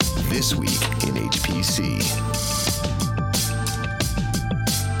This Week in HPC.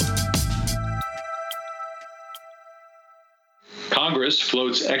 Congress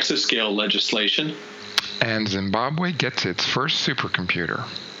floats exascale legislation. And Zimbabwe gets its first supercomputer.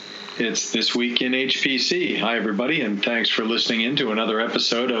 It's This Week in HPC. Hi, everybody, and thanks for listening in to another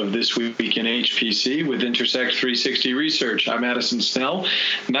episode of This Week in HPC with Intersect 360 Research. I'm Addison Snell,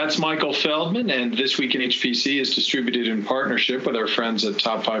 and that's Michael Feldman, and This Week in HPC is distributed in partnership with our friends at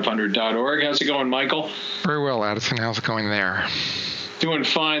top500.org. How's it going, Michael? Very well, Addison. How's it going there? Doing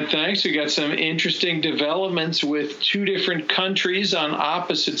fine, thanks. We got some interesting developments with two different countries on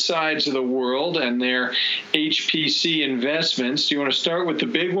opposite sides of the world and their HPC investments. Do you want to start with the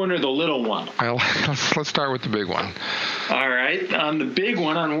big one or the little one? Let's start with the big one. All right. On the big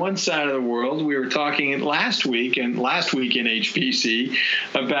one, on one side of the world, we were talking last week in HPC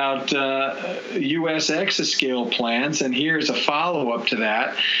about U.S. exascale plans, and here's a follow-up to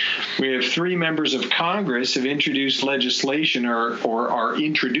that. We have three members of Congress have introduced legislation or are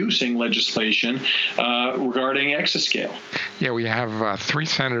introducing legislation regarding exascale. Yeah, we have three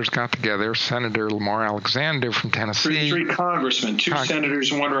senators got together. Senator Lamar Alexander from Tennessee. Three congressmen, two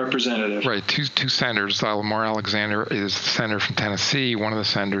senators and one representative. Right, two senators. Lamar Alexander is the senator from Tennessee, one of the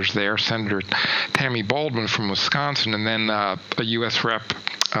senators there. Senator Tammy Baldwin from Wisconsin, and then a U.S. rep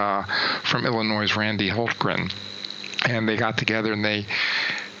from Illinois, Randy Hultgren. And they got together and they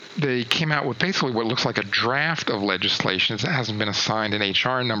came out with basically what looks like a draft of legislation. It hasn't been assigned an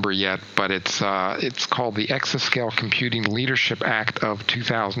HR number yet, but it's called the Exascale Computing Leadership Act of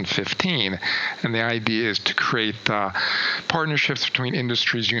 2015. And the idea is to create partnerships between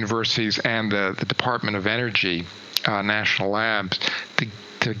industries, universities, and the Department of Energy, national labs,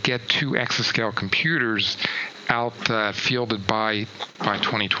 to get two exascale computers out fielded by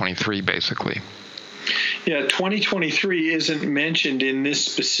 2023, basically. Yeah, 2023 isn't mentioned in this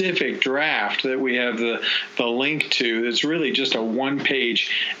specific draft that we have the link to. It's really just a one-page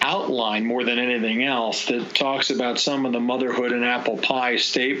outline more than anything else that talks about some of the motherhood and apple pie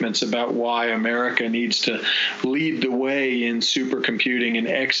statements about why America needs to lead the way in supercomputing and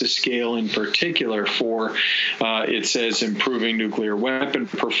exascale in particular for, it says, improving nuclear weapon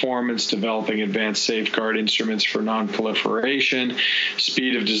performance, developing advanced safeguard instruments for nonproliferation,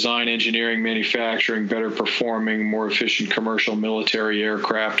 speed of design, engineering, manufacturing, better performing, more efficient commercial military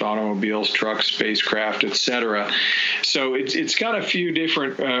aircraft, automobiles, trucks, spacecraft, etc. So it's got a few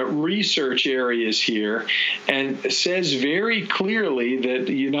different research areas here, and says very clearly that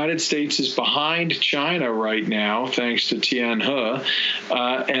the United States is behind China right now, thanks to Tianhe,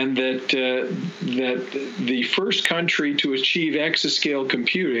 and that the first country to achieve exascale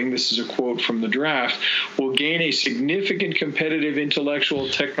computing, this is a quote from the draft, will gain a significant competitive intellectual,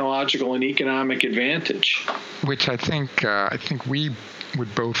 technological, and economic advantage. Which I think we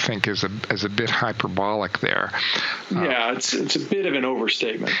would both think is a bit hyperbolic there. Yeah, it's a bit of an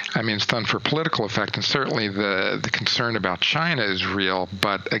overstatement. I mean, it's done for political effect, and certainly the concern about China is real.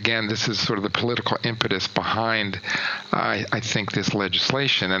 But again, this is sort of the political impetus behind, I think, this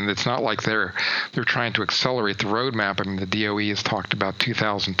legislation. And it's not like they're trying to accelerate the roadmap. I mean, the DOE has talked about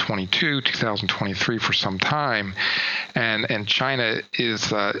 2022, 2023 for some time, and China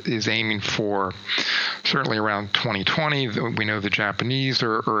is aiming for certainly around 2020. We know the Japanese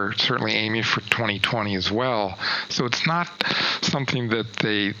are certainly aiming for 2020 as well. So it's not something that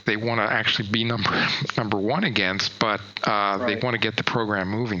they want to actually be number one against, but They want to get the program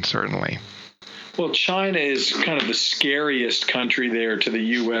moving, certainly. Well, China is kind of the scariest country there to the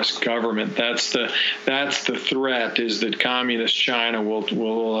U.S. government. That's the threat, is that communist China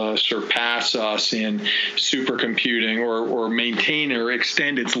will surpass us in supercomputing or maintain or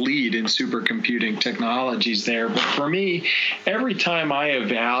extend its lead in supercomputing technologies there. But for me, every time I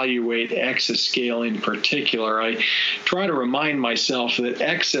evaluate exascale in particular, I try to remind myself that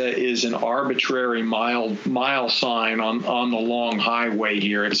exa is an arbitrary mile sign on the long highway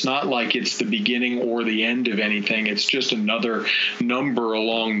here. It's not like it's the beginning or the end of anything. It's just another number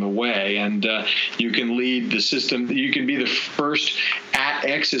along the way, and you can lead the system. You can be the first at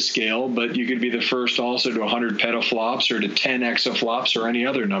exascale, but you could be the first also to 100 petaflops or to 10 exaflops or any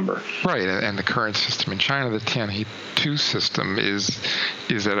other number. Right, and the current system in China, the Tianhe 2 system, is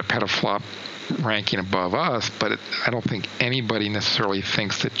at a petaflop ranking above us, but I don't think anybody necessarily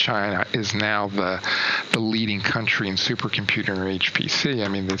thinks that China is now the leading country in supercomputing or HPC. I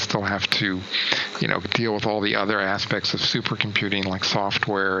mean, they still have to, deal with all the other aspects of supercomputing, like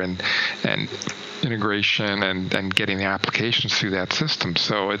software and integration and getting the applications through that system.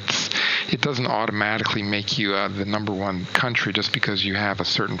 So it doesn't automatically make you the number one country just because you have a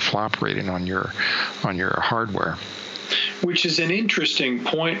certain flop rating on your hardware. which is an interesting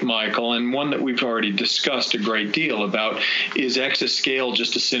point, Michael, and one that we've already discussed a great deal about. Is exascale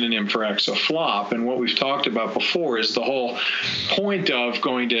just a synonym for exaflop? And what we've talked about before is the whole point of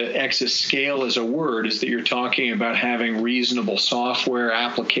going to exascale as a word is that you're talking about having reasonable software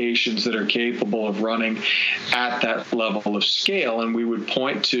applications that are capable of running at that level of scale. And we would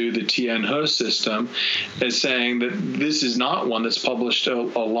point to the Tianhe system as saying that this is not one that's published a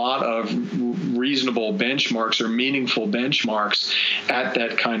lot of reasonable benchmarks or meaningful benchmarks at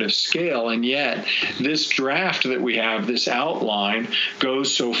that kind of scale. And yet this draft that we have, this outline,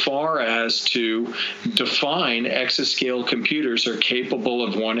 goes so far as to define exascale computers are capable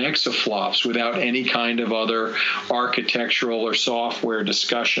of 1 exaflops without any kind of other architectural or software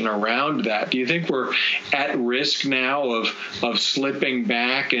discussion around that. Do you think we're at risk now of slipping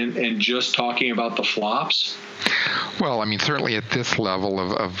back and just talking about the flops? Well, I mean, certainly at this level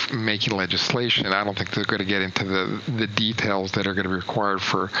of making legislation, I don't think they're going to get into the details that are going to be required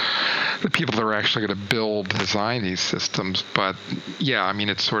for the people that are actually going to design these systems. But yeah, I mean,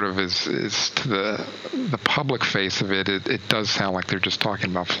 it sort of is to the public face of it, it does sound like they're just talking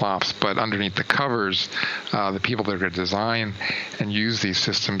about flops. But underneath the covers, the people that are going to design and use these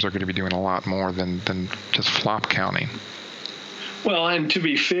systems are going to be doing a lot more than just flop counting. Well, and to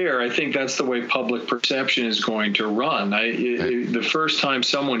be fair, I think that's the way public perception is going to run. The first time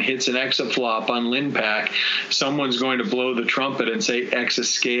someone hits an exaflop on LINPACK, someone's going to blow the trumpet and say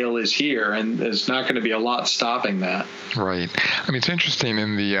exascale is here, and there's not going to be a lot stopping that. Right. I mean, it's interesting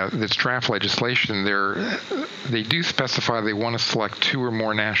in this draft legislation, they do specify they want to select 2 or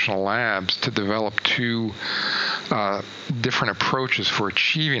more national labs to develop 2 different approaches for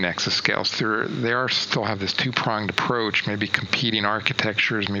achieving exascales. They still have this 2-pronged approach, maybe competing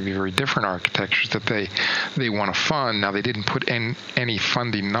architectures, maybe very different architectures that they want to fund. Now, they didn't put in any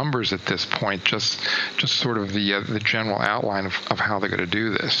funding numbers at this point, just sort of the general outline of how they're going to do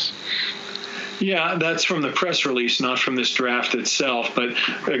this. Yeah, that's from the press release, not from this draft itself. But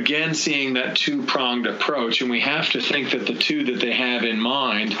again, seeing that 2-pronged approach, and we have to think that the 2 that they have in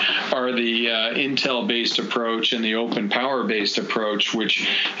mind are the Intel-based approach and the open power-based approach, which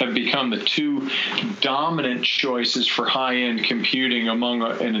have become the 2 dominant choices for high-end computing among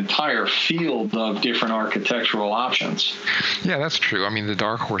an entire field of different architectural options. Yeah, that's true. I mean, the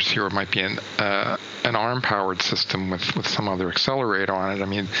dark horse here might be an ARM-powered system with some other accelerator on it. I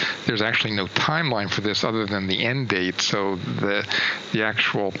mean, there's actually no timeline for this other than the end date, so the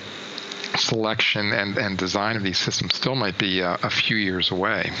actual selection and design of these systems still might be a few years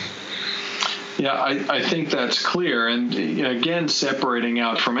away. Yeah, I think that's clear. And again, separating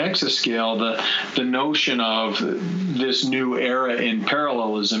out from exascale, the notion of this new era in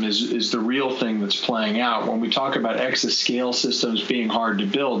parallelism is the real thing that's playing out. When we talk about exascale systems being hard to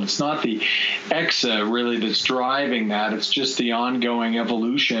build, it's not the exa really that's driving that. It's just the ongoing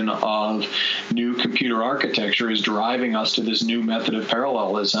evolution of new computer architecture is driving us to this new method of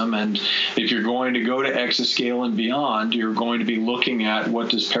parallelism. And if you're going to go to exascale and beyond, you're going to be looking at what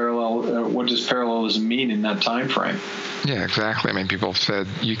does parallelism mean in that time frame. Yeah, exactly. I mean, people have said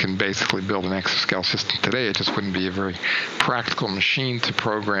you can basically build an exascale system today. It just wouldn't be a very practical machine to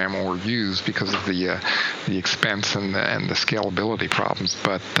program or use because of the expense and the scalability problems.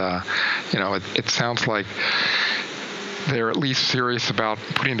 But it sounds like they're at least serious about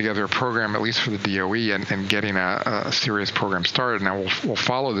putting together a program, at least for the DOE, and getting a serious program started. Now, we'll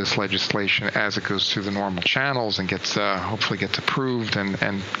follow this legislation as it goes through the normal channels and hopefully gets approved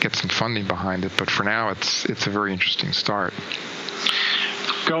and get some funding behind it. But for now, it's a very interesting start.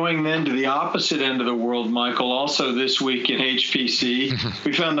 Going then to the opposite end of the world, Michael, also this week in HPC,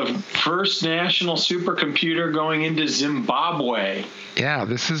 we found the first national supercomputer going into Zimbabwe. Yeah,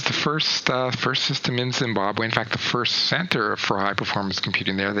 this is the first system in Zimbabwe. In fact, the first center for high-performance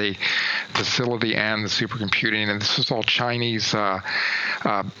computing there. The facility and the supercomputing, and this was all Chinese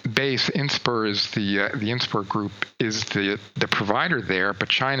base. Inspur is the Inspur group is the provider there, but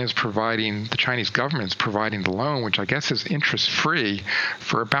the Chinese government is providing the loan, which I guess is interest-free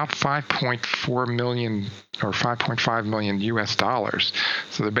for about 5.4 million or 5.5 million US dollars.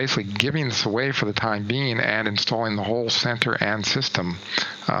 So they're basically giving this away for the time being and installing the whole center and system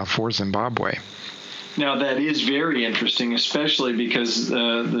for Zimbabwe. Now, that is very interesting, especially because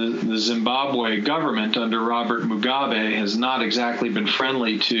the Zimbabwe government under Robert Mugabe has not exactly been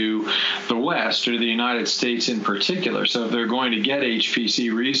friendly to the West or the United States in particular. So if they're going to get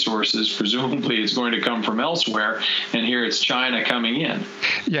HPC resources, presumably it's going to come from elsewhere, and here it's China coming in.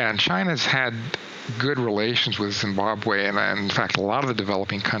 Yeah, and China's had good relations with Zimbabwe, and in fact, a lot of the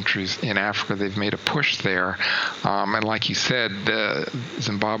developing countries in Africa, they've made a push there. And like you said,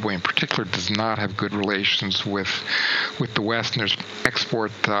 Zimbabwe in particular does not have good relations with the West, and there's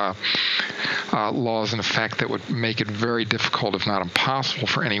export laws in effect that would make it very difficult, if not impossible,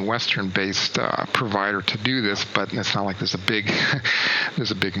 for any Western-based provider to do this. But it's not like there's a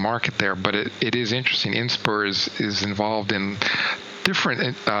big market there. But it is interesting. INSPIR is involved in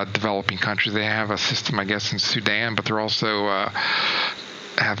different developing countries. They have a system, I guess, in Sudan, but they're also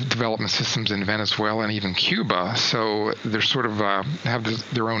have development systems in Venezuela and even Cuba. So they're sort of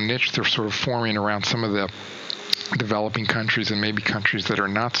have their own niche. They're sort of forming around some of the developing countries and maybe countries that are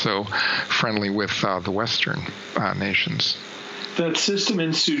not so friendly with the Western nations. That system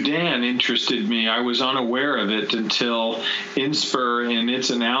in Sudan interested me. I was unaware of it until INSPIR in its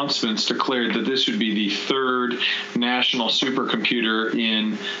announcements declared that this would be the third national supercomputer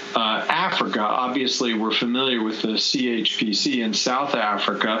in Africa. Obviously, we're familiar with the CHPC in South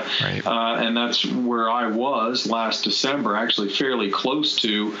Africa, right. And that's where I was last December, actually fairly close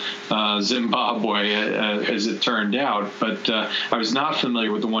to Zimbabwe, as it turned out. But I was not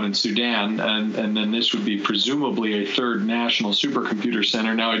familiar with the one in Sudan, and then this would be presumably a third national supercomputer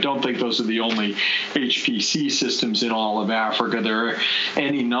center. Now, I don't think those are the only HPC systems in all of Africa. There are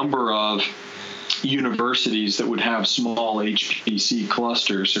any number of universities that would have small HPC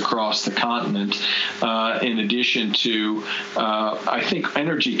clusters across the continent, in addition to, I think,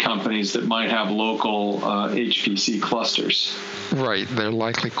 energy companies that might have local HPC clusters. Right. They're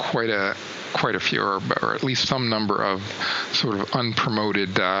likely quite a few, or at least some number of sort of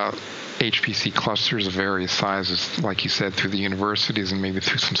unpromoted HPC clusters of various sizes, like you said, through the universities and maybe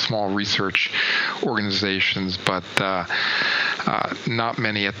through some small research organizations, but not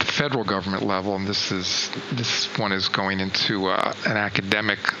many at the federal government level. And this one is going into an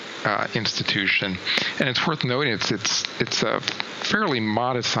academic institution, and it's worth noting it's a fairly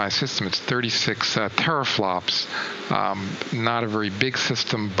modest-sized system. It's 36 teraflops, not a very big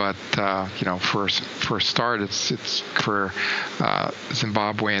system, but for a start, it's for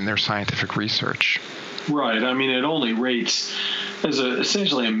Zimbabwe and their scientific research. Right. I mean, it only rates as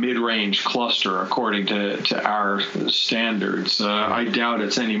essentially a mid-range cluster according to our standards. I doubt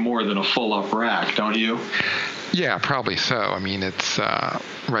it's any more than a full-up rack, don't you? Yeah, probably so. I mean, it's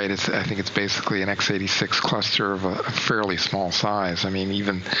right. I think it's basically an x86 cluster of a fairly small size. I mean, you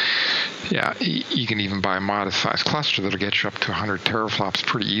can even buy a modest-sized cluster that'll get you up to 100 teraflops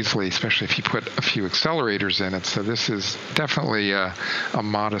pretty easily, especially if you put a few accelerators in it. So this is definitely a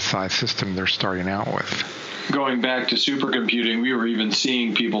modest-sized system they're starting out with. Going back to supercomputing, we were even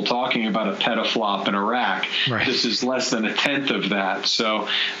seeing people talking about a petaflop in a rack. Right. This is less than a tenth of that. So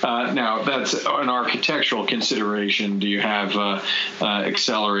now that's an architectural consideration. Do you have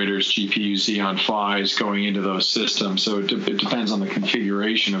accelerators, GPUs, Xeon Phis going into those systems? So it depends on the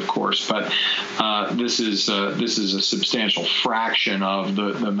configuration, of course. But this is a substantial fraction of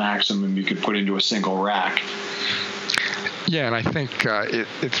the maximum you could put into a single rack. Yeah, and I think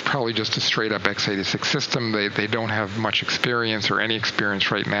it's probably just a straight-up x86 system. They don't have much experience or any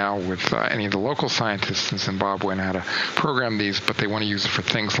experience right now with any of the local scientists in Zimbabwe and how to program these, but they want to use it for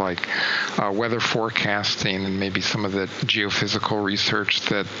things like weather forecasting and maybe some of the geophysical research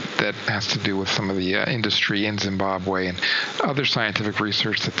that has to do with some of the industry in Zimbabwe and other scientific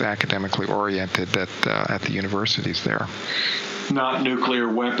research that's academically oriented at the universities there. Not nuclear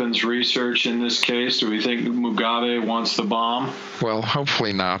weapons research in this case? Do we think Mugabe wants the bomb? Well,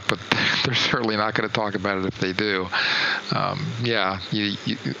 hopefully not, but they're certainly not going to talk about it if they do.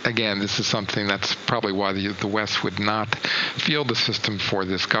 Again, this is something that's probably why the West would not field the system for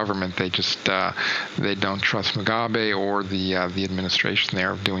this government. They just they don't trust Mugabe or the administration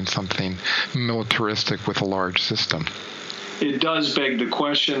there of doing something militaristic with a large system. It does beg the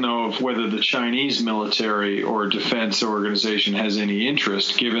question, though, of whether the Chinese military or defense organization has any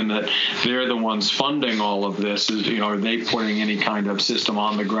interest, given that they're the ones funding all of this. Are they putting any kind of system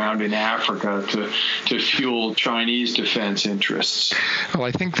on the ground in Africa to fuel Chinese defense interests? Well,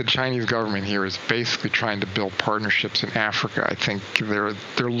 I think the Chinese government here is basically trying to build partnerships in Africa. I think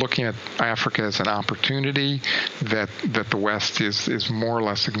they're looking at Africa as an opportunity that the West is more or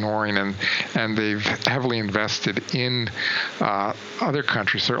less ignoring, and they've heavily invested in other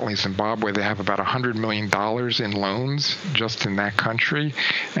countries, certainly Zimbabwe. They have about $100 million in loans just in that country,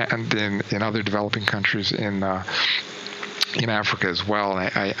 and in other developing countries in Africa as well.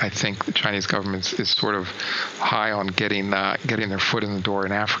 And I think the Chinese government is sort of high on getting their foot in the door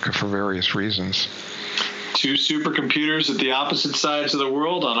in Africa for various reasons. Two supercomputers at the opposite sides of the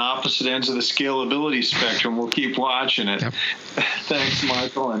world on opposite ends of the scalability spectrum. We'll keep watching it. Yep. Thanks,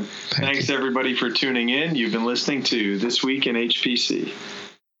 Michael, and thanks everybody for tuning in. You've been listening to This Week in HPC.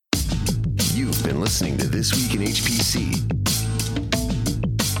 You've been listening to This Week in HPC.